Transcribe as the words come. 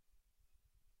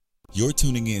You're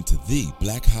tuning in to the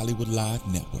Black Hollywood Live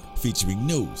Network, featuring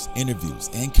news, interviews,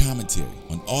 and commentary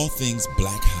on all things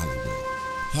Black Hollywood.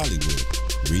 Hollywood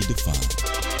redefined.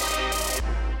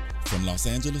 From Los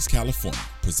Angeles, California,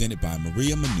 presented by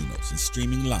Maria Menounos and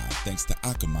streaming live thanks to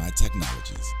Akamai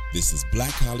Technologies. This is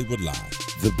Black Hollywood Live,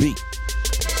 The Beat.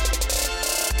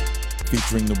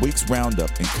 Featuring the week's roundup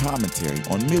and commentary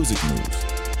on music news.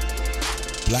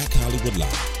 Black Hollywood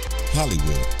Live,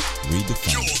 Hollywood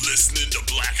redefined. You're listening to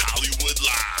Black Hollywood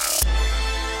Live.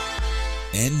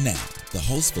 And now, the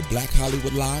host for Black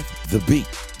Hollywood Live, The Beat.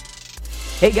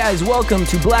 Hey guys, welcome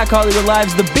to Black Hollywood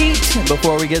Live's The Beat.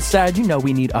 Before we get started, you know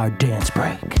we need our dance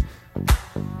break.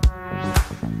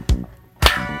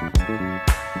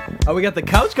 Oh, we got the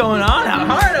couch going on out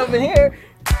hard over here.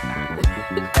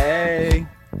 Hey,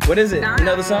 what is it? You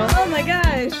know the song? Oh my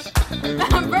gosh.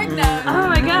 Breakdown. Oh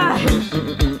my gosh.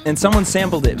 And someone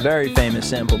sampled it, very famous,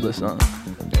 sampled this song.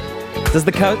 Does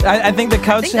the couch, I think the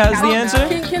couch has the answer?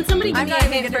 Can somebody give me a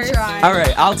hint first? All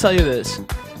right, I'll tell you this.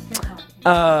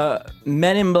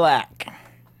 Men in Black,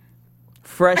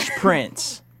 Fresh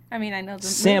Prince, I mean, I know the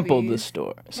sampled movies.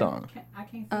 the song.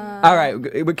 All right,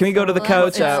 can we go to the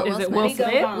couch? Is it Will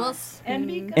Smith? Will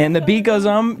Smith. And the beat goes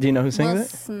on. Do you know who sings Will it?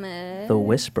 Smith. The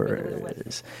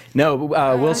Whisperers. No,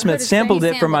 Will Smith sampled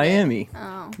it from Miami.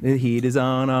 Oh. The heat is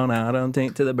on out, on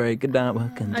take to the break of dawn.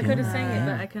 Welcome I to could have sang my- it,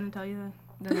 but I couldn't tell you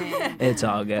the name. It's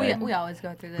all good. We always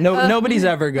go through this. No, nobody's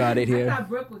ever got it I here. thought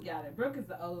Brooke would got it. Brooke is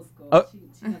the old school. Oh.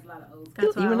 She has a lot of old school.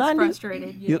 That's why Even I I was knew-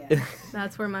 frustrated. You-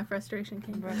 That's where my frustration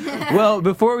came from. Well,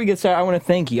 before we get started, I want to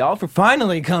thank y'all for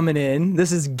finally coming in.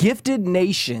 This is Gifted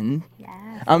Nation.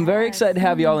 Yes, I'm very excited to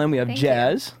have y'all in. We have Thank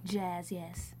Jazz. Jazz,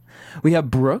 yes. We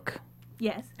have Brooke.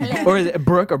 Yes. Or is it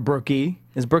Brooke or Brookie?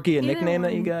 Is Brookie a nickname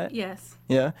that you got? Yes.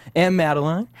 Yeah. And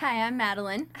Madeline. Hi, I'm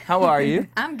Madeline. How are you?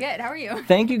 I'm good. How are you?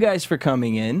 Thank you guys for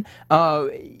coming in.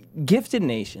 Gifted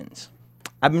Nations.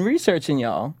 I've been researching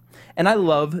y'all, and I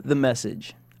love the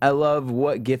message. I love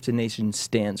what Gifted Nations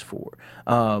stands for.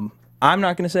 I'm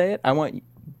not going to say it. I want,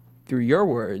 through your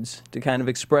words, to kind of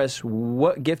express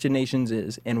what Gifted Nations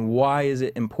is and why is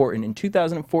it important in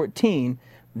 2014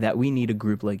 that we need a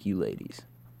group like you ladies.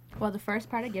 Well, the first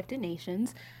part of Gifted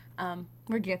Nations,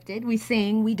 we're gifted. We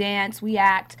sing, we dance, we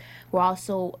act. We're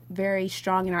also very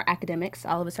strong in our academics.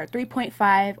 All of us are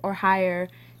 3.5 or higher,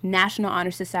 National Honor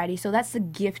Society. So that's the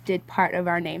gifted part of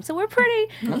our name. So we're pretty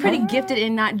gifted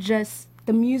in not just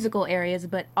the musical areas,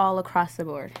 but all across the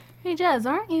board. Hey, Jazz,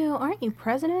 aren't you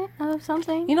president of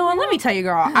something? You know what? Let me tell you,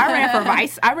 girl. I ran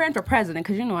for I ran for president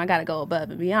because I got to go above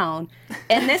and beyond.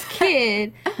 And this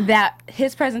kid, that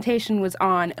his presentation was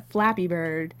on Flappy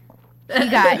Bird.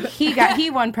 He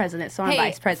won president, so I'm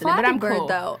vice president. Flappy But I'm Bird, cool.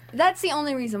 though. That's the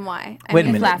only reason why. Wait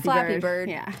a minute. Flappy Bird.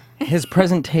 Yeah. His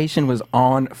presentation was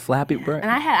on Flappy Bird.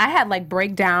 And I had like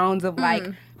breakdowns of like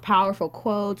powerful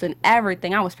quotes and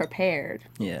everything. I was prepared.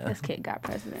 Yeah. This kid got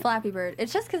president. Flappy Bird.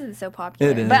 It's just because it's so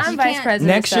popular. It is. But I'm You vice can't-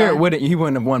 president. Next year, so he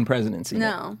wouldn't have won presidency.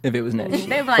 No. If it was next they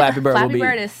year. were like, Flappy Bird will be.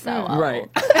 is so old. Right.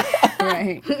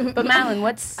 Right. But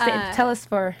Madeline, tell us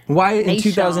for Why in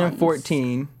Nations.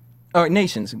 2014? Oh,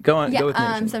 nations. Go on. Go with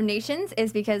nations. So nations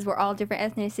is because we're all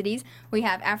different ethnicities. We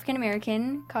have African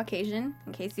American, Caucasian,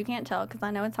 in case you can't tell, because I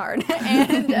know it's hard,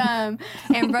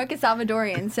 and Brooke is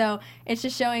Salvadorian. So it's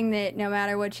just showing that no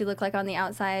matter what you look like on the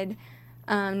outside,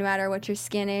 no matter what your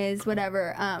skin is,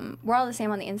 whatever, we're all the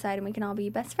same on the inside, and we can all be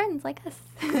best friends like us.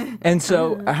 And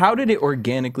so, how did it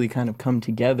organically kind of come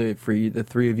together for you, the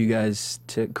three of you guys,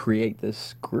 to create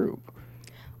this group?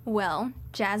 Well,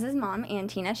 Jazz's mom,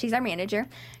 Tina, she's our manager.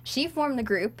 She formed the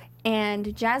group,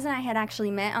 and Jazz and I had actually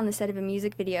met on the set of a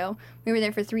music video. We were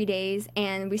there for 3 days,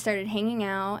 and we started hanging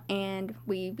out, and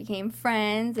we became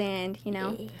friends, and,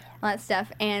 all that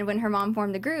stuff. And when her mom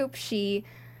formed the group, she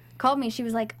called me. She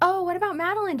was like, oh, what about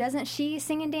Madeline? Doesn't she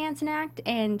sing and dance and act?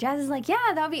 And Jazz is like,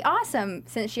 yeah, that would be awesome,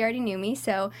 since she already knew me.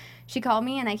 So she called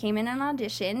me, and I came in and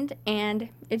auditioned, and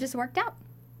it just worked out.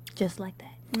 just like that.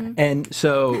 And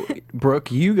so,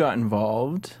 Brooke, you got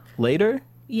involved later?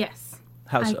 Yes.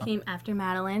 How so? I came after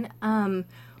Madeline.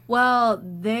 Well,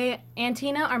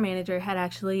 Tina, our manager, had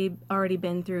actually already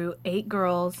been through 8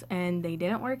 girls, and they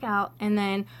didn't work out. And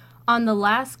then on the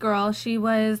last girl, she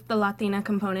was the Latina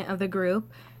component of the group,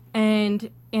 and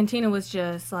Tina was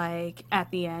just like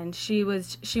at the end. She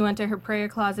went to her prayer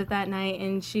closet that night,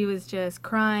 and she was just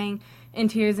crying in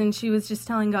tears, and she was just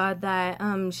telling God that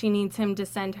she needs him to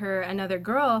send her another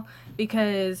girl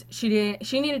because she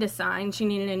needed a sign. She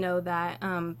needed to know that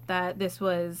that this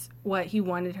was what he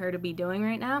wanted her to be doing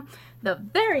right now. The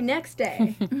very next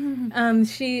day,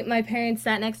 my parents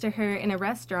sat next to her in a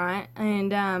restaurant,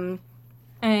 and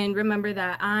and remember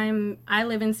that I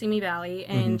live in Simi Valley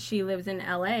and she lives in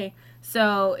LA.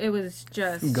 So it was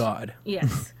just God.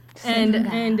 Yes.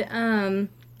 and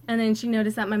then she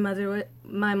noticed that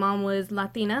my mom was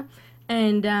Latina,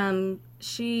 and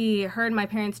she heard my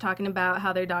parents talking about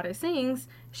how their daughter sings.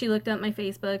 She looked up my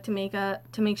Facebook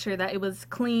to make sure that it was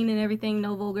clean and everything,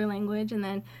 no vulgar language, and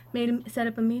then set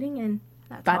up a meeting, and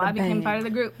that's how I became part of the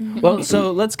group. Well,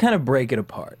 so let's kind of break it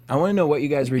apart. I want to know what you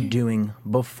guys were doing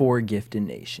before Gifted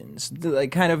Nations.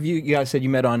 Like, kind of, you guys said you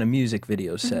met on a music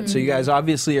video set, so you guys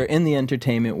obviously are in the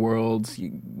entertainment world,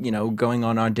 you know, going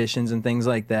on auditions and things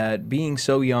like that. Being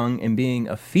so young and being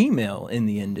a female in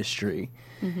the industry.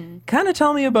 Kind of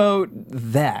tell me about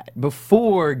that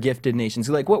before Gifted Nations.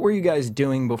 Like, what were you guys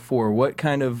doing before? What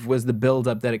kind of was the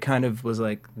build-up that it kind of was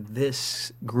like,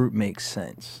 this group makes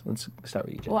sense? Let's start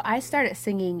with you, Jen. Well, I started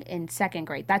singing in 2nd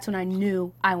grade. That's when I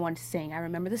knew I wanted to sing. I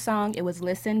remember the song. It was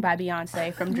Listen by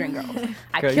Beyonce from Dreamgirls.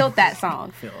 I killed that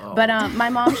song. But my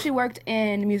mom, she worked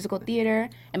in musical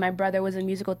theater, and my brother was in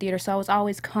musical theater, so I was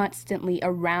always constantly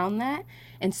around that.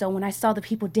 And so when I saw the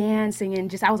people dancing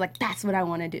and I was like, that's what I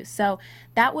want to do. So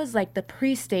that was like the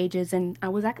pre-stages, and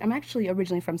I'm actually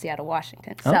originally from Seattle,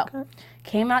 Washington. So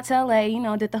came out to LA, you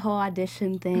know, did the whole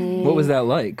audition thing. What was that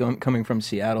like, coming from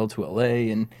Seattle to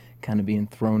LA and kind of being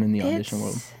thrown in the audition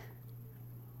world?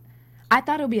 I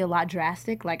thought it would be a lot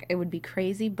drastic, like it would be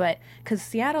crazy, but because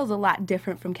Seattle's a lot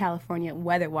different from California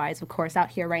weather-wise. Of course, out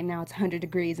here right now it's 100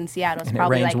 degrees. In Seattle, it's and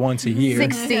probably it rains like once a year.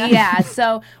 60. Yeah,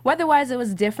 so weather-wise it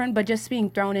was different, but just being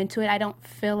thrown into it, I don't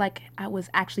feel like I was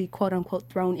actually quote-unquote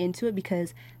thrown into it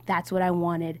because that's what I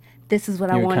wanted. This is what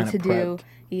I wanted to do.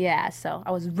 Yeah, so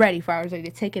I was ready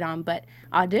to take it on, but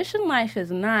audition life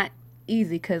is not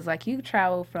easy because like you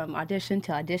travel from audition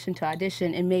to audition to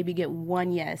audition and maybe get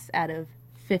one yes out of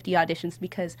 50 auditions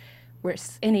because we're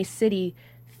in a city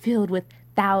filled with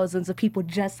thousands of people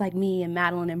just like me and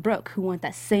Madeline and Brooke who want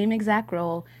that same exact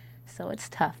role. So it's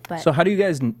tough. But so how do you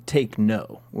guys take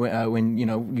no when you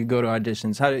know you go to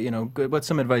auditions? How do what's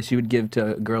some advice you would give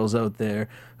to girls out there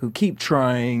who keep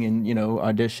trying and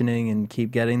auditioning and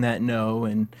keep getting that no,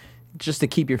 and just to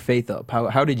keep your faith up?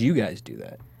 How did you guys do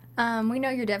that? We know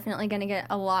you're definitely going to get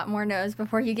a lot more no's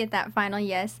before you get that final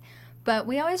yes. But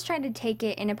we always try to take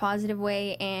it in a positive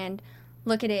way and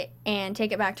look at it and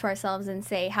take it back to ourselves and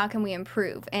say, how can we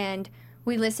improve? And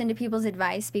we listen to people's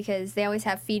advice because they always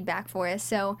have feedback for us.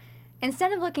 So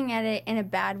instead of looking at it in a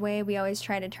bad way, we always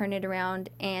try to turn it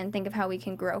around and think of how we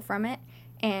can grow from it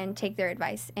and take their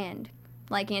advice. And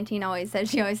like Antina always says,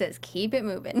 she always says, keep it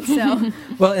moving. So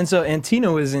well, and so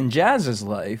Antina was in Jazz's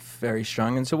life very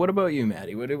strong. And so what about you,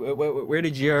 Maddie?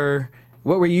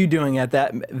 What were you doing at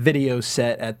that video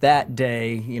set at that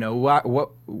day?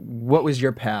 What was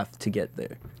your path to get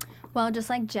there? Well, just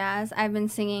like Jazz, I've been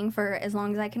singing for as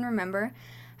long as I can remember.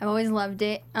 I've always loved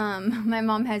it. My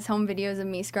mom has home videos of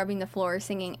me scrubbing the floor,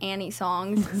 singing Annie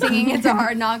songs, singing It's a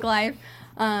Hard Knock Life.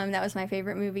 That was my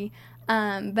favorite movie.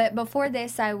 But before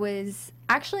this, I was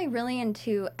actually really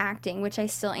into acting, which I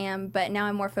still am, but now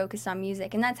I'm more focused on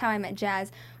music. And that's how I met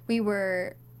Jazz.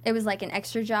 It was like an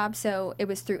extra job, so it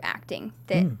was through acting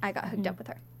that I got hooked up with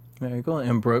her. Very cool.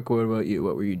 And Brooke, what about you?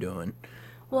 What were you doing?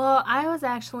 Well, I was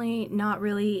actually not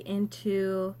really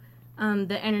into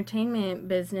the entertainment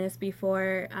business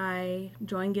before I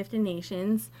joined Gifted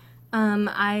Nations.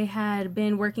 I had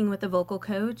been working with a vocal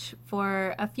coach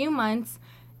for a few months,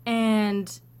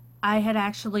 and I had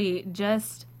actually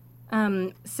just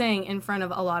sang in front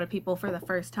of a lot of people for the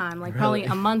first time, like probably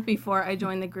a month before I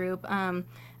joined the group.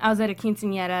 I was at a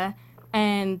quinceañera,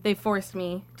 and they forced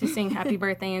me to sing Happy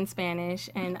Birthday in Spanish,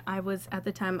 and at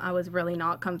the time, I was really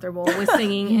not comfortable with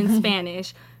singing in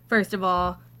Spanish, first of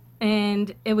all,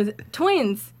 and it was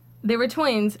twins. They were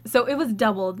twins, so it was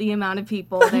double the amount of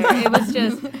people there.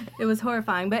 It was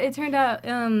horrifying, but it turned out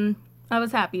I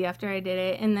was happy after I did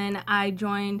it, and then I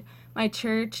joined my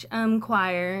church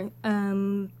choir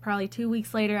probably 2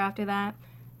 weeks later after that,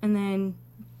 and then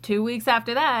 2 weeks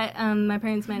after that, my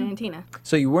parents met Antina.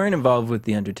 So you weren't involved with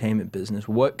the entertainment business.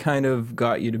 What kind of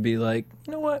got you to be like,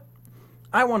 you know what?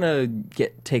 I want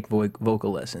to take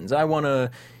vocal lessons. I want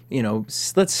to,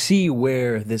 let's see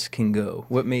where this can go.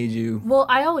 What made you? Well,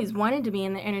 I always wanted to be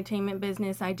in the entertainment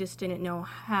business. I just didn't know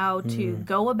how to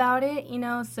go about it,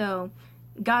 so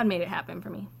God made it happen for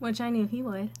me, which I knew he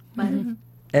would. But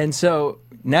And so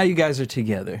now you guys are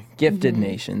together, Gifted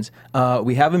Nations.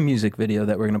 We have a music video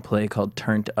that we're going to play called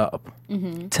Turned Up.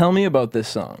 Tell me about this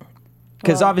song.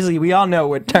 Because obviously we all know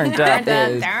what turned up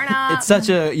is. Turn up. It's such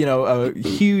a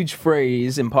huge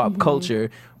phrase in pop culture.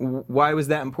 Why was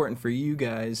that important for you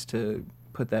guys to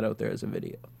put that out there as a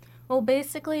video? Well,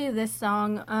 basically, this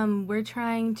song, we're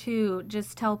trying to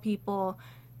just tell people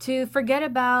to forget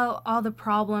about all the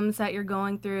problems that you're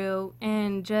going through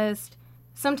and just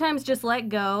sometimes just let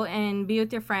go and be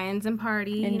with your friends and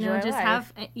party. Enjoy just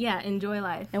life. enjoy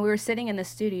life. And we were sitting in the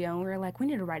studio and we were like, we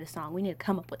need to write a song. We need to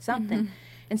come up with something.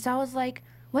 And so I was like,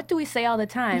 what do we say all the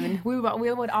time? And we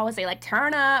would always say, like,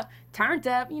 turn up, turned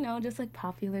up, just like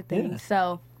popular things. Yeah.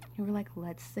 So we were like,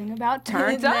 let's sing about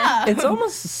turned up. It's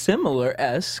almost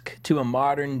similar-esque to a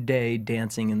modern-day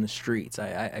dancing in the streets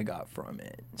I got from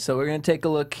it. So we're going to take a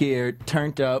look here.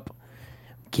 Turned Up,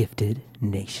 Gifted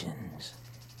Nations.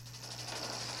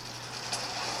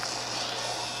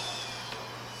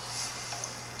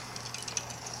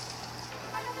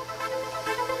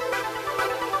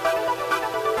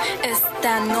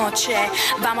 Esta noche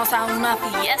vamos a una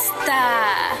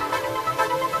fiesta.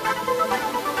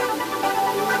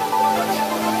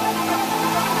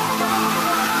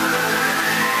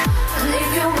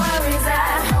 Leave your worries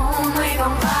at home, we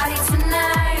gon' party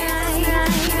tonight.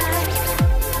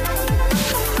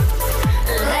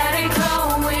 Let it go,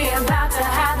 we about to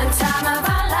have the time of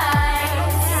our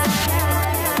lives.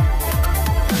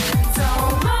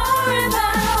 Don't worry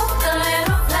about the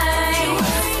little things.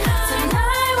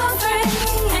 Tonight we're free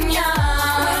and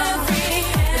young.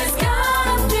 There's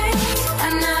gonna be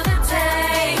another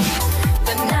day.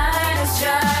 The night has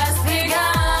just begun.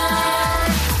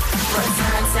 We're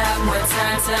turned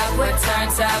up, we're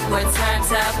turned up, we're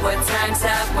turned up, we're turned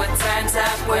up, we're turned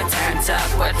up, we're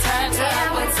turned up,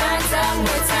 we're turned up, we're turned up,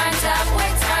 we're turned up,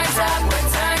 we're turned up, we're turned up, we're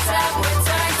turned up, we're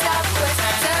turned up, we're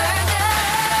turned up.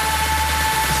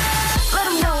 Let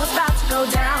 'em know what's about to go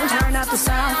down. Turn up the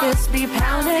sound, fists be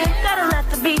pounding. Gotta let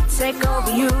the beat take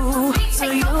over you, so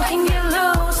you can get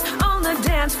loose on the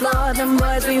dance floor. Them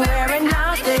boys be wearing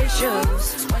out their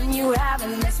shoes. When you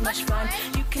having this much fun,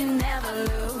 you can never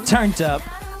lose. Turned Up.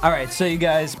 All right, so you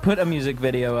guys put a music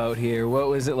video out here. What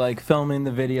was it like filming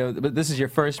the video? But this is your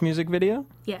first music video?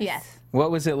 Yes.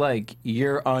 What was it like?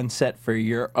 You're on set for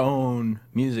your own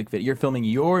music video. You're filming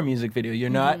your music video. You're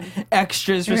not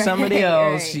extras for somebody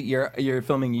else. Right. You're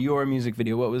filming your music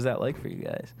video. What was that like for you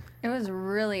guys? It was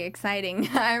really exciting.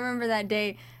 I remember that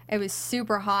day, it was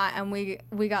super hot, and we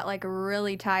got, like,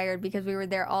 really tired because we were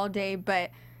there all day,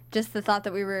 but just the thought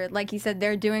that we were, like you said,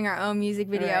 there doing our own music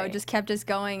video just kept us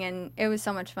going, and it was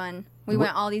so much fun. We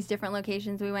went all these different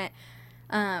locations. We went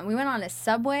on a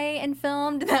subway and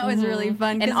filmed. That was really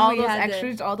fun. And 'cause all we those had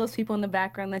extras, all those people in the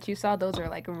background that you saw, those are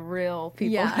like real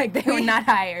people. Yeah. Like they were not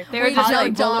hired. They were just like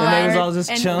And they was all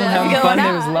just chilling, having fun. They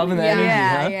was loving the energy,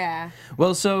 huh? Yeah.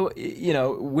 Well, so,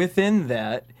 within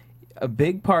that, a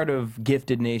big part of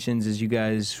Gifted Nations is you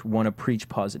guys want to preach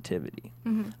positivity.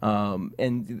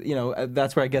 And,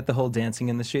 that's where I get the whole dancing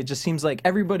in the street. It just seems like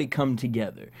everybody come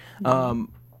together.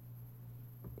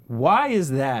 Why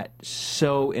is that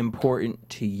so important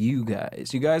to you guys?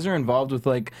 You guys are involved with,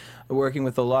 like, working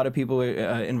with a lot of people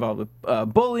involved with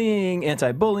bullying,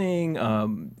 anti-bullying,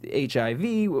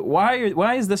 HIV.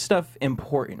 Why is this stuff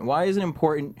important? Why is it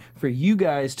important for you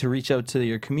guys to reach out to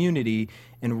your community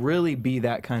and really be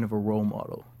that kind of a role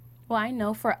model? Well, I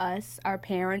know for us, our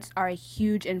parents are a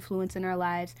huge influence in our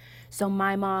lives. So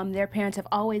my mom, their parents have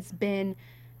always been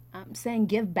saying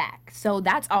give back. So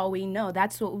that's all we know.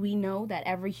 That's what we know that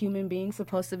every human being's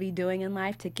supposed to be doing in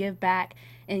life, to give back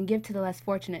and give to the less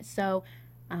fortunate. So,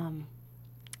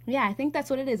 I think that's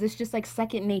what it is. It's just like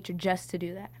second nature just to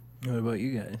do that. What about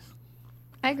you guys?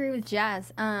 I agree with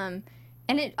Jazz. And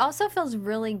it also feels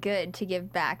really good to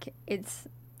give back. It's,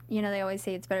 they always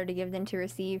say it's better to give than to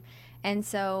receive. And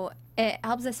so it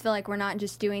helps us feel like we're not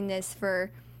just doing this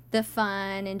for the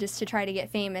fun and just to try to get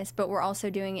famous, but we're also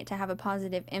doing it to have a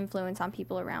positive influence on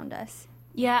people around us.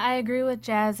 Yeah, I agree with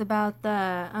Jazz about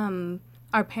the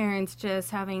our parents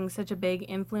just having such a big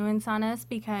influence on us,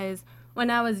 because when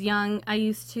I was young, I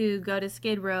used to go to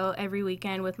Skid Row every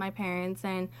weekend with my parents,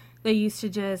 and they used to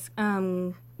just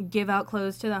give out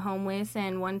clothes to the homeless,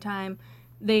 and one time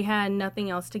they had nothing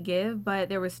else to give, but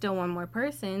there was still one more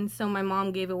person, so my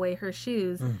mom gave away her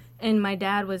shoes. And my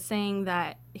dad was saying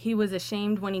that he was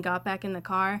ashamed when he got back in the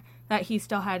car that he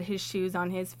still had his shoes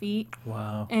on his feet.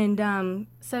 Wow. And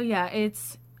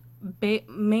it's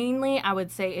mainly, I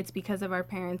would say it's because of our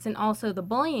parents. And also the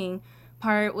bullying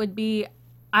part would be,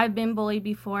 I've been bullied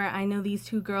before. I know these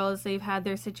two girls, they've had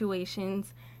their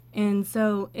situations. And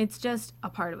so it's just a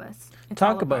part of us.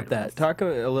 Talk about that. Talk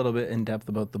a little bit in depth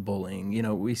about the bullying.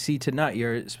 We see not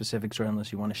your specific story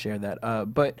unless you want to share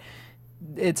that. But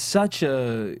it's such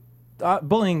a...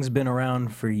 bullying's been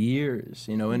around for years,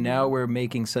 and now we're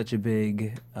making such a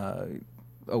big...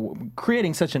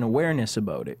 creating such an awareness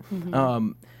about it.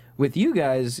 With you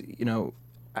guys,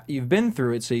 you've been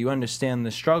through it, so you understand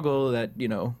the struggle that, you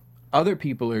know, other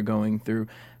people are going through.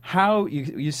 How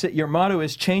you say your motto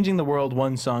is changing the world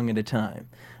one song at a time.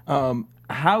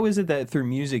 How is it that through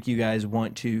music you guys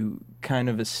want to kind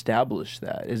of establish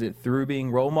that? Is it through being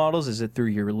role models? Is it through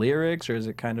your lyrics, or is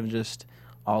it kind of just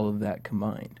all of that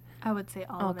combined? I would say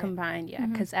all All of it. combined, yeah.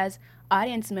 Because as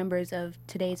audience members of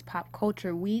today's pop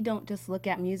culture, we don't just look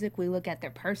at music, we look at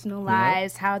their personal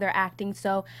lives, how they're acting.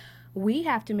 So we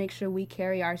have to make sure we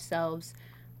carry ourselves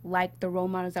like the role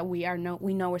models that we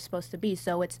know we're supposed to be.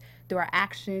 So it's through our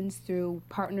actions, through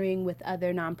partnering with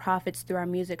other nonprofits, through our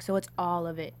music. So it's all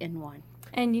of it in one.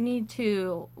 And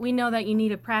we know that you need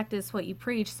to practice what you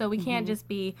preach, so we can't just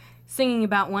be singing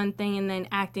about one thing and then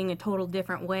acting a total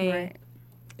different way. Right.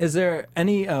 Is there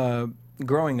any,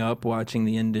 growing up watching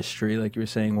the industry, like you were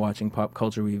saying, watching pop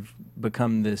culture, we've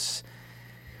become this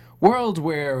world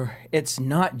where it's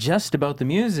not just about the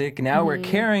music. Now we're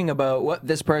caring about what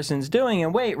this person's doing.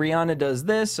 And wait, Rihanna does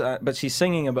this, but she's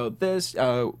singing about this.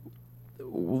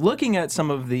 Looking at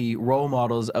some of the role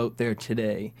models out there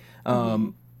today,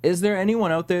 is there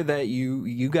anyone out there that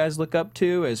you guys look up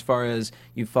to as far as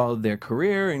you followed their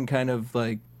career and kind of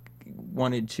like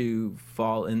wanted to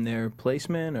fall in their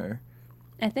placement? Or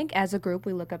I think as a group,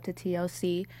 we look up to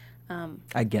TLC.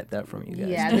 I get that from you guys.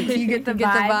 Yeah, you get the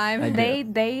Get the vibe.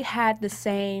 vibe. They had the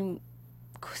same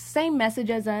message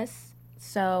as us.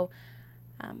 So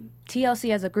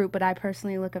TLC as a group, but I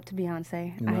personally look up to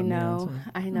Beyonce. You love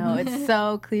I know, it's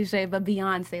so cliche, but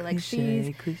Beyonce, like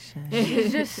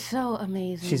she's just so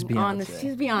amazing. She's Beyonce.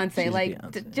 She's Beyonce. She's Like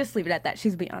Beyonce. just leave it at that.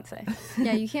 She's Beyonce.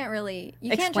 Yeah, you can't try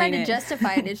Explain to it.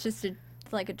 justify it. It's just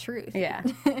like a truth. Yeah.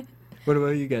 What about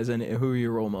you guys? And who are your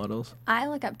role models? I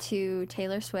look up to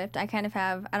Taylor Swift. I kind of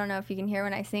have, I don't know if you can hear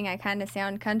when I sing, I kind of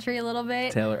sound country a little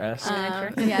bit. Taylor S.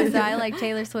 Yeah, so I like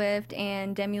Taylor Swift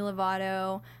and Demi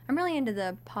Lovato. I'm really into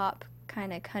the pop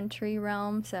kind of country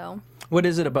realm, so. What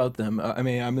is it about them? I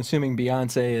mean, I'm assuming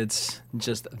Beyonce, it's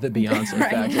just the Beyonce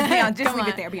factor. Just leave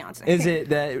it there, Beyonce. Is it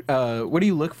that, what do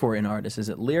you look for in artists? Is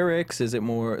it lyrics? Is it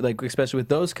more, like, especially with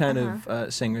those kind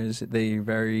of singers, they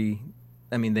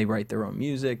write their own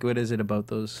music. What is it about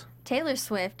those? Taylor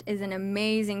Swift is an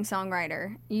amazing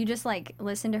songwriter. You just like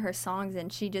listen to her songs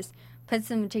and she just puts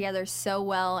them together so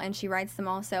well and she writes them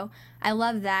also. I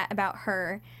love that about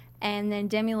her. And then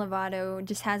Demi Lovato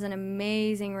just has an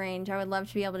amazing range. I would love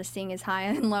to be able to sing as high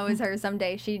and low as her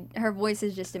someday. Her voice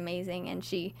is just amazing and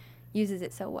she uses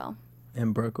it so well.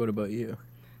 And Brooke, what about you?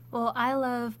 Well, I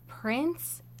love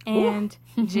Prince and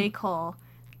J. Cole.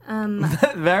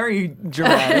 Very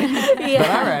dramatic. But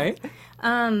all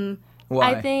right.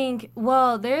 Why? I think,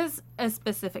 well, there's a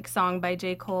specific song by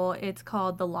J. Cole. It's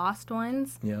called The Lost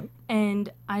Ones. Yep.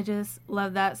 And I just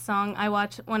love that song.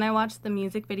 When I watched the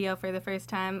music video for the first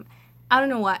time, I don't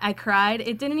know what, I cried.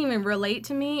 It didn't even relate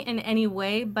to me in any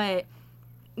way, but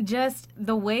just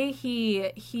the way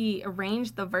he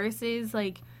arranged the verses,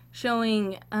 like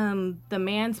showing the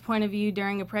man's point of view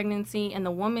during a pregnancy and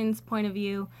the woman's point of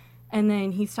view. And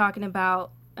then he's talking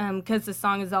about, because the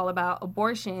song is all about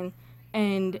abortion,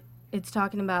 and it's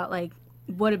talking about, like,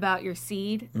 what about your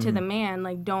seed to the man?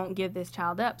 Like, don't give this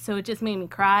child up. So it just made me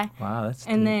cry. Wow, that's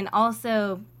And deep. then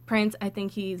also Prince, I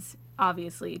think he's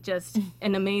obviously just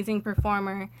an amazing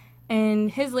performer.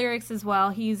 And his lyrics as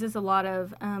well, he uses a lot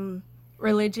of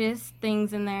religious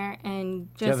things in there and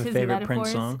just Do you have a his favorite metaphors.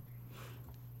 Prince song?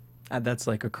 That's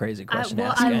like a crazy question to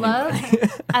Well, ask anyway.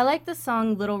 I like the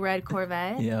song Little Red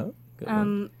Corvette. Yeah. Good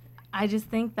one. I just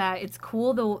think that it's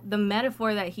cool, the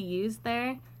metaphor that he used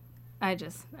there.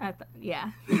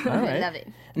 Yeah. All right. Love it.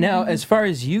 Now, as far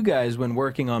as you guys, when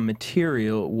working on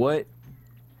material,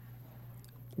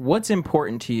 what's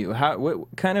important to you?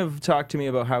 What kind of talk to me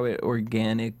about how it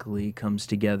organically comes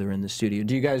together in the studio?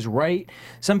 Do you guys write?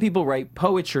 Some people write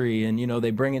poetry and,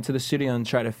 they bring it to the studio and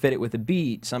try to fit it with a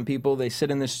beat. Some people, they sit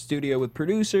in the studio with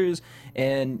producers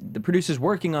and the producer's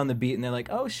working on the beat and they're like,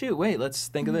 oh shoot, wait, let's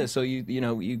think of this. So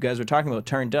you guys were talking about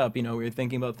turned up, we were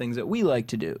thinking about things that we like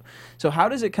to do. So how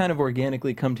does it kind of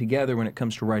organically come together when it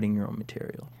comes to writing your own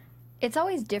material? It's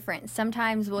always different.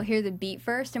 Sometimes we'll hear the beat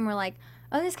first and we're like,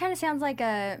 oh, this kind of sounds like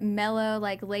a mellow,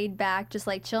 like laid back, just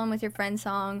like chilling with your friend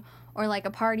song or like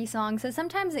a party song. So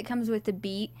sometimes it comes with the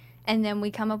beat and then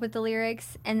we come up with the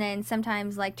lyrics. And then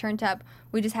sometimes like Turned Up,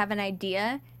 we just have an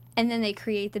idea and then they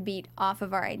create the beat off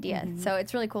of our idea. So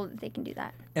it's really cool that they can do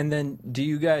that. And then do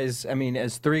you guys, I mean,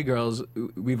 as three girls,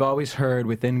 we've always heard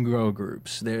within girl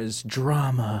groups, there's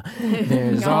drama,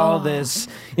 there's all this,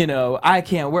 you know, I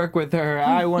can't work with her,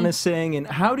 I want to sing. And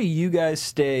how do you guys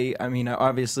stay, I mean,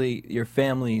 obviously your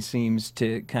family seems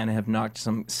to kind of have knocked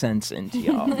some sense into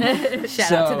y'all.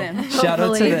 Shout out to them. Shout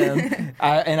out to them.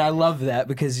 And I love that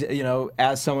because, you know,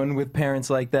 as someone with parents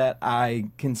like that, I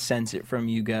can sense it from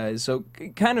you guys. So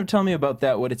kind of tell me about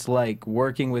that, what it's like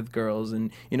working with girls.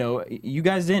 And, you know, you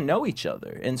guys didn't know each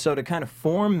other, and so to kind of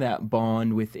form that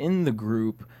bond within the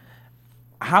group,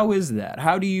 how is that?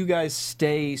 How do you guys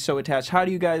stay so attached? How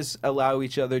do you guys allow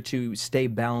each other to stay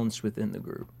balanced within the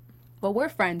group? Well, we're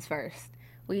friends first.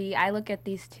 I look at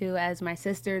these two as my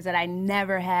sisters that I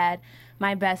never had,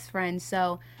 my best friends.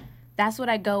 So that's what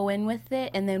I go in with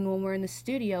it. And then when we're in the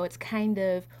studio, it's kind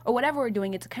of, or whatever we're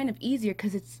doing, it's kind of easier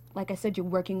because it's, like I said, you're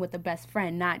working with a best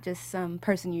friend, not just some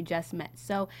person you just met.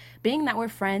 So being that we're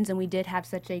friends and we did have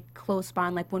such a close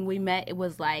bond, like when we met, it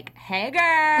was like, hey,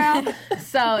 girl.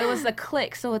 So it was a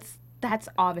click. So that's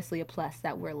obviously a plus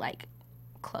that we're like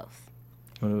close.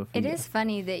 It is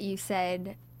funny that you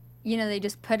said, you know, they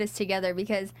just put us together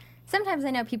because sometimes I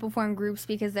know people form groups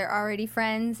because they're already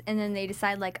friends and then they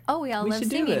decide like, oh, we all love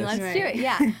singing, let's do it.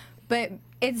 Yeah. But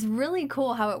it's really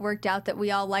cool how it worked out that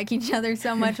we all like each other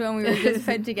so much when we were just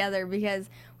put together because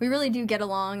we really do get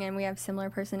along and we have similar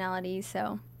personalities,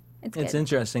 so it's good. It's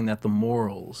interesting that the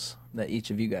morals that each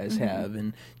of you guys have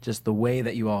and just the way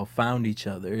that you all found each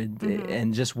other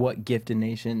and just what Gifted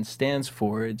Nation stands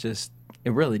for, it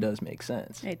really does make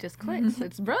sense. It just clicks.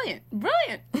 It's brilliant.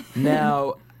 Brilliant.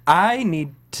 Now, I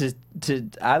need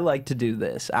I like to do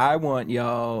this. I want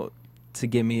y'all to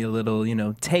give me a little, you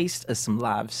know, taste of some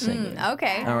live singing.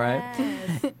 Okay. All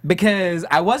right? Because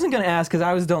I wasn't going to ask because I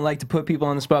always don't like to put people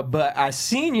on the spot, but I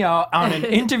seen y'all on an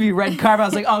interview red carpet. I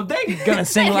was like, oh, they're going to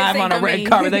sing live on a red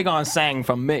carpet. They're going to sing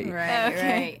from me.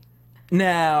 Right.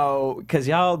 Now, because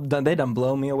they done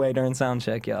blow me away during sound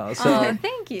check, y'all. So,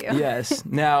 thank you. Yes.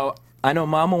 Now, I know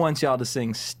Mama wants y'all to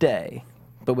sing Stay,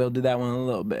 but we'll do that one in a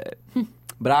little bit.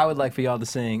 But I would like for y'all to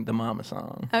sing the Mama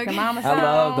song. Okay. The Mama song. I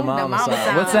love the Mama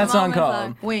song. What's that song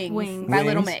called? Wings. By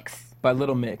Little Mix. By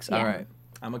Little Mix. Yeah. All right.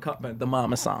 I'm going to call the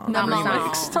Mama song. The Mama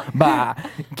Remixed by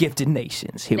Gifted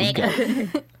Nations. Here we go.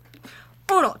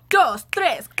 1, 2, 3,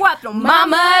 4.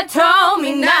 Mama told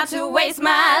me not to waste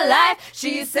my life.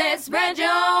 She said, spread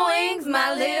your wings,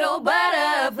 my little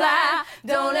butterfly.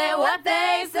 Don't let what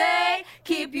they say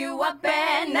keep you up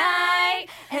at night.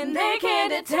 And they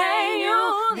can't detain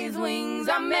you. These wings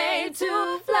are made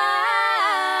to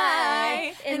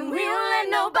fly. And we won't let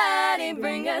nobody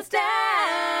bring us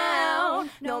down.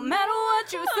 No matter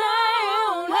what you say,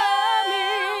 it won't hurt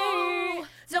me.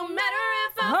 Don't matter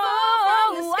if I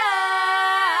fall from the sky.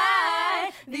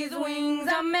 These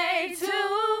wings are made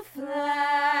to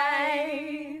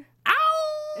fly.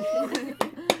 Ow!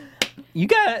 You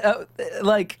got,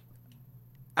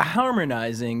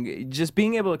 harmonizing, just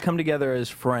being able to come together as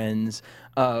friends.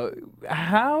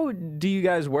 How do you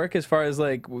guys work as far as,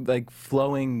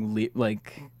 flowing,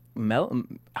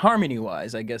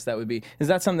 harmony-wise, I guess that would be. Is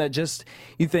that something that just,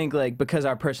 you think, because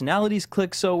our personalities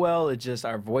click so well, it just,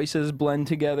 our voices blend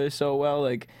together so well,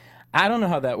 I don't know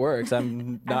how that works.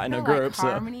 I'm not in a group, so.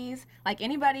 Harmonies,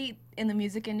 anybody in the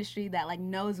music industry that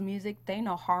knows music, they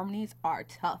know harmonies are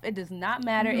tough. It does not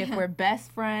matter if we're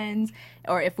best friends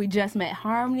or if we just met.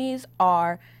 Harmonies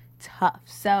are tough.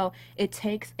 So it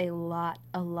takes a lot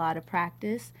of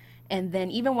practice. And then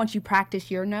even once you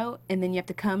practice your note and then you have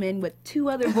to come in with 2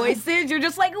 other voices, you're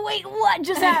just like, wait, what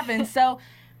just happened? So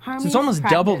harmonies, it's almost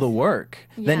practice. double the work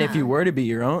than if you were to be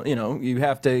your own. You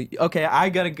have to, okay, I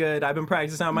got it good. I've been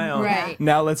practicing on my own. Right.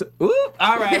 Now let's,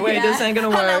 all right, wait, this ain't going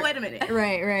to work. No, wait a minute.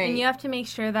 Right. And you have to make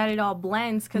sure that it all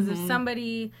blends because if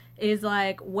somebody is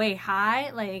way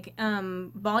high,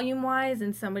 volume wise,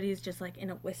 and somebody's just in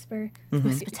a whisper,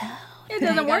 it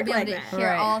doesn't work like that. Hear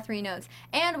all 3 notes,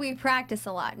 and we practice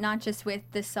a lot, not just with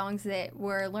the songs that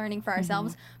we're learning for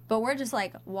ourselves, but we're just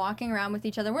walking around with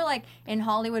each other. We're in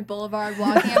Hollywood Boulevard,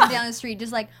 walking up and down the street,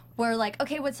 just we're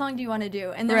okay, what song do you want to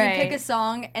do? And then we pick a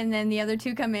song, and then the other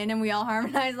 2 come in, and we all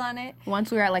harmonize on it.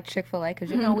 Once we were at Chick-fil-A, because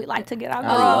we like to get our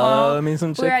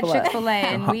some Chick-fil-A. We were at Chick-fil-A,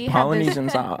 and we have Polynesian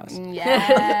sauce.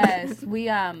 Yes. we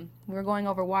were going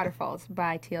over Waterfalls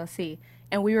by TLC.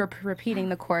 And we were repeating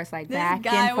the chorus back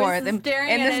and forth. And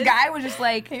this guy was just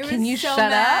can you shut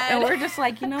up? And we're just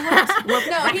you know what?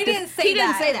 No, he didn't say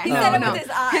that. He said it with his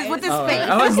eyes. With his face.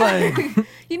 I was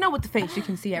you know, with the face, you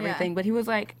can see everything. But he was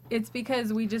it's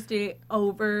because we just did it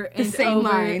over and same over.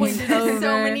 lines. We did it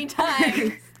so many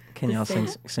times. Can y'all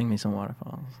sing me some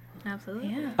Waterfalls? Absolutely.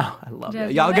 Yeah. Oh, I love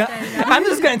Jesse, it. Y'all what got. does that- I'm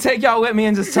just gonna take y'all with me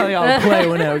and just tell y'all to play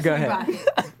whenever. Go ahead.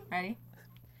 Ready?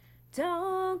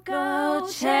 Don't Go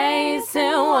chasing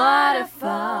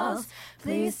waterfalls.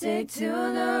 Please stick to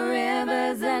the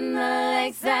rivers and the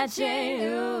lakes that you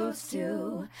used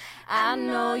to. I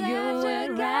know you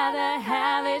would rather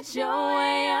have it your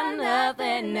way or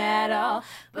nothing at all,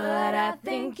 but I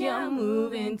think you're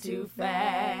moving too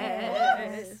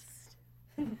fast.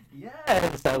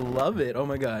 Yes, I love it. Oh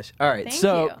my gosh. All right, Thank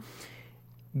so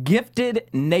you. Gifted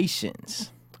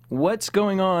Nations. What's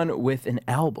going on with an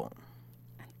album?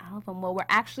 Album. Well, we're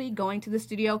actually going to the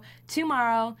studio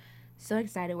tomorrow. So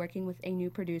excited working with a new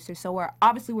producer. So we're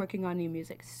obviously working on new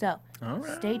music. So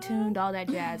stay tuned, all that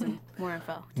jazz and more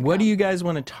info. What do you guys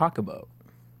want to talk about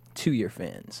to your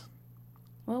fans?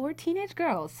 Well, we're teenage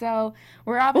girls, so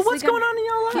we're obviously. Well, what's going on in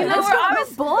your life? You know, we're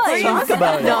obviously boys. Talk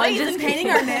about it. No, I'm just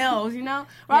painting our nails. You know,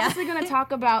 we're obviously gonna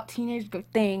talk about teenage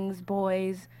things,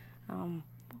 boys.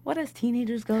 What does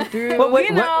teenagers go through?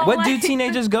 What do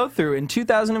teenagers go through in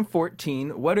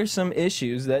 2014? What are some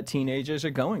issues that teenagers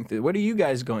are going through? What are you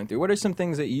guys going through? What are some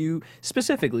things that you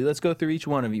specifically? Let's go through each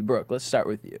one of you. Brooke, let's start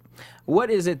with you.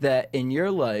 What is it that in your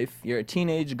life, you're a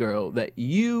teenage girl, that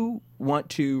you want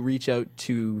to reach out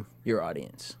to your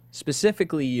audience?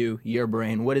 Specifically you, your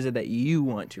brain. What is it that you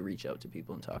want to reach out to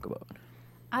people and talk about?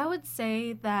 I would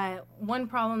say that one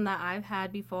problem that I've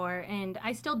had before, and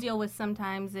I still deal with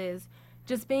sometimes, is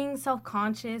just being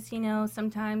self-conscious. You know,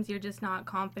 sometimes you're just not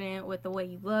confident with the way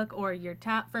you look or your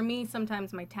for me,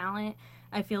 sometimes my talent.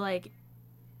 I feel like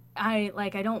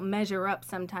I don't measure up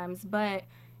sometimes, but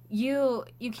you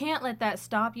can't let that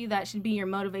stop you. That should be your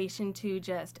motivation to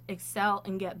just excel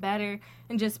and get better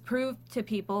and just prove to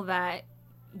people that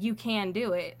you can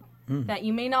do it. That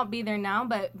you may not be there now,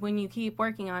 but when you keep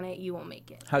working on it, you will make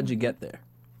it. How'd you get there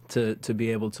to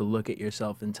be able to look at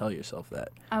yourself and tell yourself that?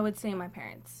 I would say my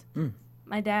parents.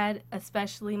 My dad,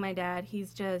 especially my dad,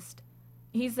 he's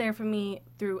there for me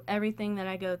through everything that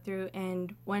I go through.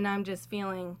 And when I'm just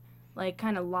feeling like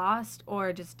kind of lost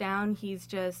or just down, he's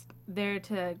just there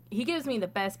he gives me the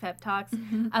best pep talks.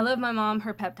 I love my mom.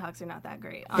 Her pep talks are not that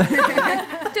great, honestly.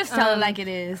 Just tell it like it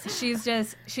is.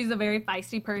 She's a very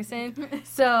feisty person.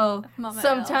 So Mama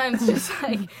sometimes just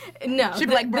like, no. She'd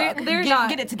be like, Brooke, they're not,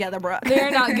 get it together, Brooke. they're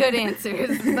not good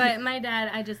answers. But my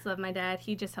dad, I just love my dad.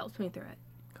 He just helps me through it.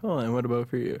 Cool. And what about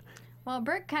for you? Well,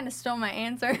 Brooke kind of stole my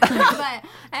answer, but I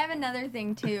have another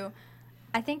thing too.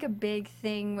 I think a big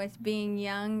thing with being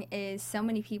young is so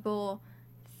many people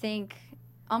think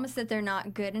almost that they're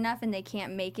not good enough and they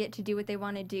can't make it to do what they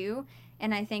want to do.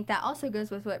 And I think that also goes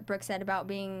with what Brooke said about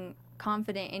being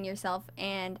confident in yourself.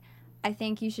 And I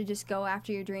think you should just go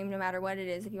after your dream no matter what it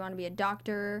is. If you want to be a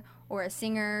doctor or a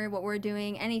singer, what we're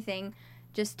doing, anything,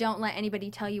 just don't let anybody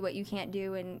tell you what you can't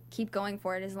do and keep going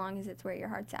for it as long as it's where your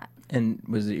heart's at. And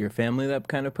was it your family that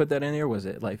kind of put that in there? Was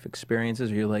it life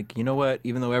experiences? Or you're like, you know what?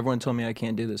 Even though everyone told me I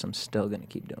can't do this, I'm still going to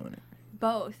keep doing it.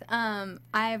 Both.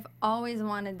 I've always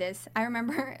wanted this. I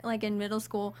remember, like, in middle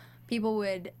school, I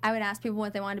would ask people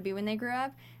what they wanted to be when they grew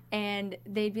up, and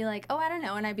they'd be like, oh, I don't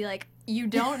know. And I'd be like, you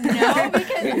don't know?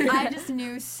 Because I just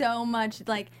knew so much,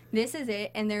 like, this is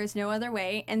it, and there's no other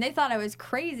way. And they thought I was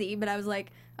crazy, but I was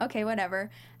like, okay, whatever.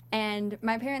 And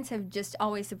my parents have just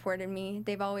always supported me.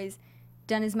 They've always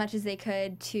done as much as they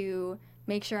could to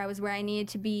make sure I was where I needed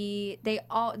to be. They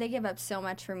give up so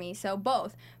much for me, so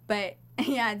both. But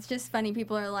yeah, it's just funny.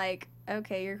 People are like,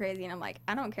 okay, you're crazy. And I'm like,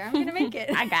 I don't care. I'm going to make it.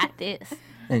 I got this.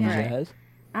 And Yeah. Jazz?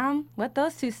 What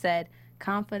those two said,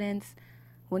 confidence.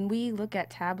 When we look at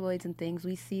tabloids and things,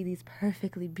 we see these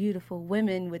perfectly beautiful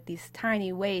women with these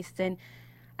tiny waists. And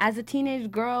as a teenage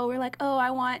girl, we're like, oh,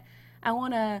 I want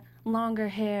a longer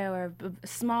hair or a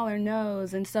smaller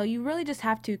nose. And so you really just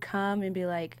have to come and be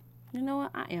like, you know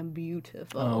what? I am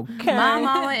beautiful. Okay. My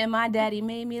mama and my daddy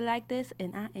made me like this,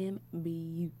 and I am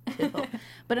beautiful.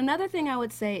 But another thing I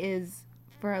would say is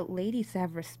for ladies to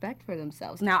have respect for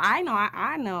themselves. Now, I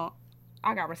know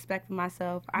I got respect for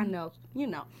myself. I know, you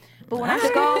know. But when I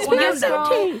scroll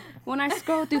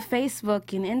through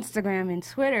Facebook and Instagram and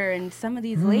Twitter and some of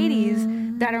these ladies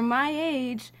that are my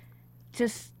age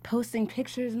just posting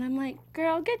pictures, and I'm like,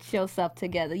 girl, get yourself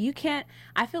together. You can't,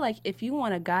 I feel like if you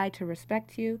want a guy to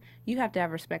respect you, you have to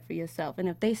have respect for yourself. And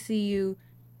if they see you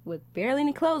with barely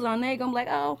any clothes on, they're gonna be like,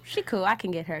 oh, she cool, I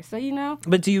can get her. So, you know.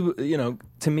 But do you know,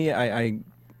 to me, I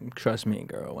trust me,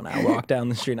 girl, when I walk down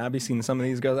the street and I be seeing some of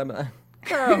these girls, I'm like,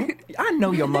 girl, I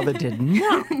know your mother did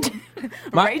not.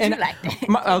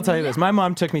 I'll tell you this. My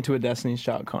mom took me to a Destiny's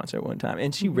Child concert one time,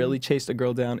 and she really chased a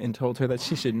girl down and told her that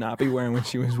she should not be wearing what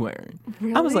she was wearing.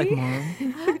 Really? I was like,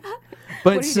 Mom.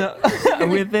 But so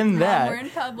within We're that, in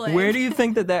public. where do you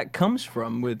think that comes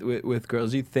from with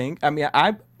girls? You think? I mean,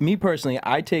 me personally,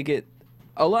 I take it.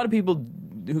 A lot of people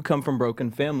who come from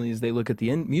broken families, they look at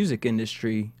the music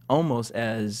industry almost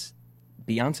as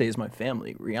Beyonce is my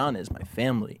family, Rihanna is my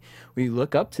family. We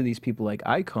look up to these people like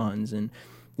icons, and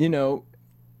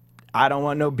I don't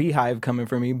want no beehive coming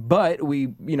for me, but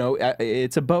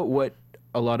it's about what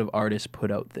a lot of artists put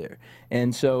out there.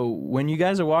 And so when you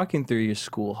guys are walking through your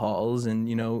school halls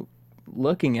and,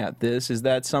 looking at this, is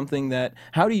that something that,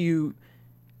 how do you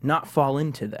not fall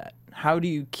into that? How do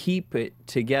you keep it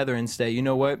together and say, you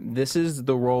know what, this is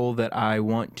the role that I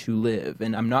want to live,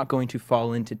 and I'm not going to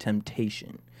fall into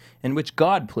temptation, in which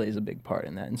God plays a big part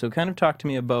in that. And so kind of talk to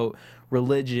me about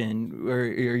religion or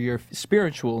your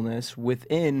spiritualness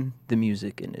within the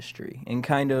music industry and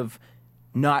kind of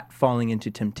not falling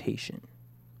into temptation.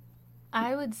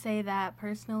 I would say that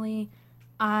personally,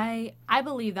 I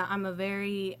believe that I'm a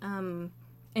very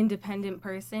independent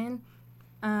person.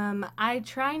 I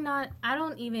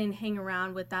don't even hang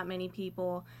around with that many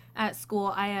people at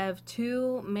school. I have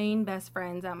 2 main best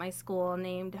friends at my school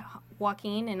named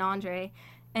Joaquin and Andre,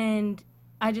 and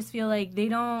I just feel like they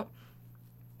don't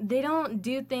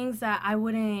do things that I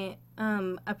wouldn't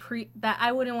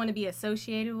want to be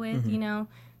associated with,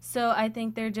 So I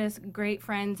think they're just great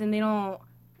friends, and they don't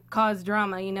cause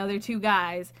drama. They're 2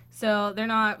 guys, so they're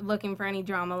not looking for any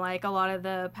drama like a lot of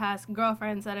the past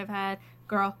girlfriends that I've had.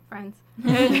 Girlfriends.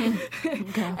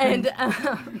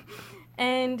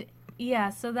 And yeah,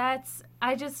 so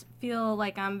I just feel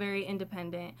like I'm very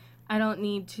independent. I don't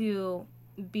need to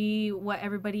be what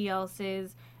everybody else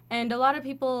is. And a lot of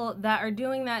people that are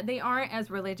doing that, they aren't as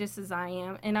religious as I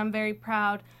am. And I'm very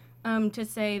proud to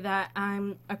say that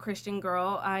I'm a Christian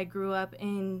girl. I grew up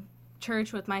in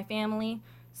church with my family.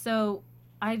 So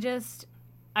I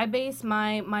base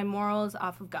my morals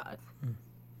off of God.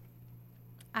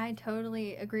 I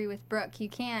totally agree with Brooke. You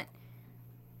can't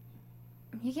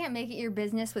make it your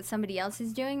business what somebody else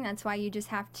is doing. That's why you just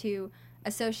have to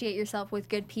associate yourself with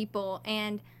good people.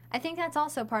 And I think that's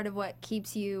also part of what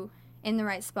keeps you in the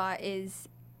right spot, is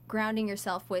grounding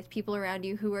yourself with people around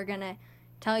you who are going to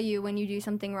tell you when you do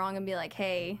something wrong and be like,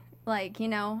 hey,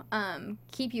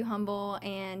 keep you humble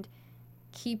and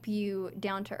keep you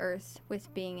down to earth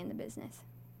with being in the business.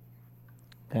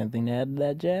 Anything to add to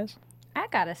that, Jazz? I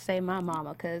gotta say my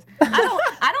mama, because I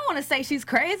don't want to say she's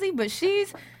crazy, but she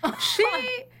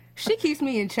keeps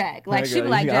me in check. Like, she be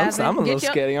like, Jasmine, I'm a little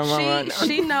scared of my mama.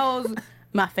 She knows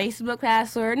my Facebook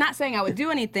password. Not saying I would do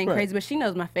anything crazy, but she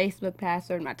knows my Facebook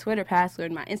password, my Twitter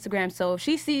password, my Instagram. So if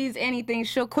she sees anything,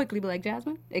 she'll quickly be like,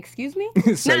 Jasmine, excuse me?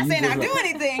 Not saying I do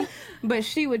anything, but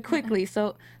she would quickly.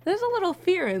 So there's a little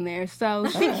fear in there. So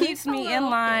she keeps me in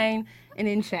line and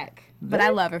in check. But I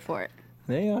love her for it.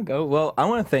 There you go. Well, I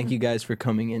want to thank you guys for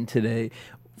coming in today.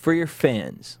 For your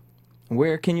fans,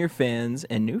 where can your fans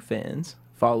and new fans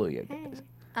follow you guys?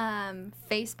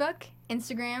 Facebook,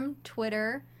 Instagram,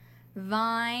 Twitter,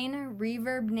 Vine,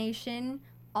 Reverb Nation,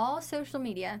 all social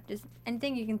media. Just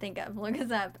anything you can think of. Look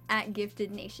us up at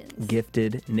Gifted Nations.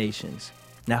 Gifted Nations.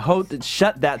 Now,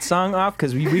 shut that song off,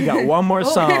 because we got one more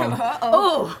song.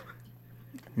 Oh.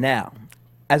 Now,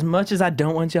 as much as I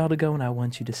don't want y'all to go and I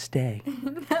want you to stay,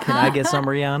 can I get some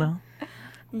Rihanna?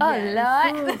 Oh,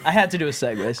 Lord. I had to do a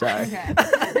segue, sorry. Okay.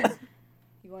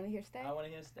 You want to hear stay? I want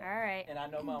to hear stay. All right. And I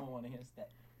know Mama want to hear stay.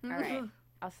 All right.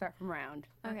 I'll start from round.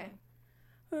 Okay.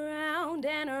 Round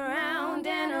and around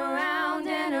and around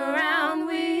and around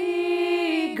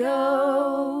we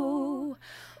go.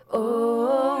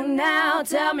 Oh, now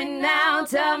tell me now,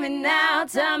 tell me now,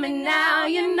 tell me now,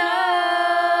 you know.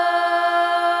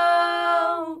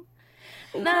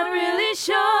 Not really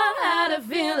sure how to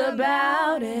feel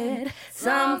about it.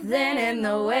 Something in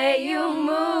the way you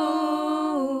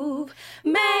move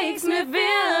makes me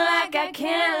feel like I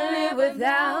can't live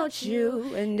without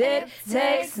you, and it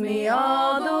takes me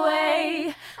all the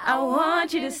way. I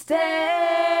want you to stay.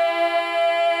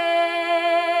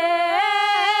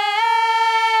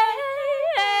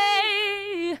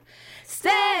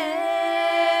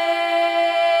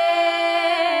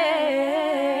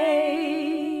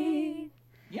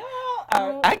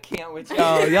 I can't with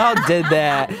y'all. Y'all did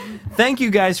that. Thank you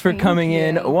guys for coming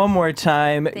in one more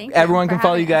time. Thank you Everyone for can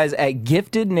follow having you guys at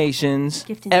Gifted Nations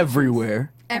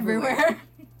everywhere. Everywhere.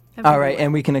 All right,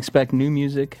 and we can expect new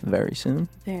music very soon.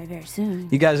 Very, very soon.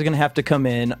 You guys are going to have to come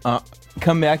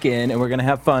back in, and we're going to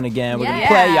have fun again. We're going to Yeah,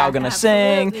 play. Y'all going to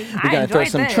sing. absolutely. We're going to throw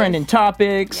enjoyed some this. trending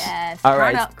topics. Yes. Yes. All Turn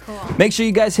right. up. Cool. Make sure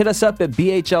you guys hit us up at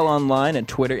BHL Online and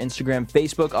Twitter, Instagram,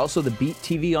 Facebook. Also, the Beat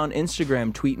TV on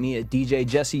Instagram. Tweet me at DJ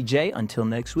Jesse J. Until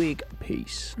next week,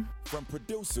 peace. From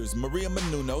producers Maria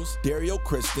Menounos, Dario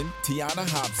Kristen, Tiana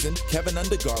Hobson, Kevin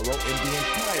Undergaro, and the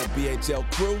entire BHL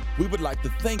crew, we would like to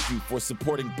thank you for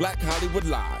supporting Black Hollywood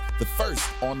Live, the first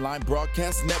online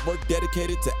broadcast network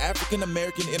dedicated to African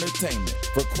American entertainment.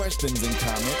 For questions and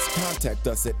comments, contact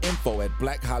us at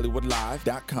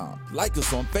info@blackhollywoodlive.com. Like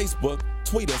us on Facebook,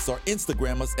 tweet us, or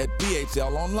Instagram us at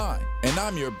BHL Online. And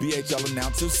I'm your BHL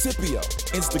announcer, Scipio.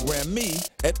 Instagram me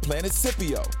at Planet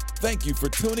Scipio. Thank you for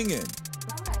tuning in.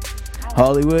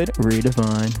 Hollywood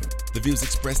redefined. The views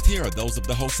expressed here are those of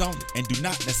the host only and do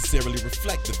not necessarily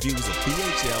reflect the views of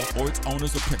BHL or its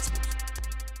owners or principals.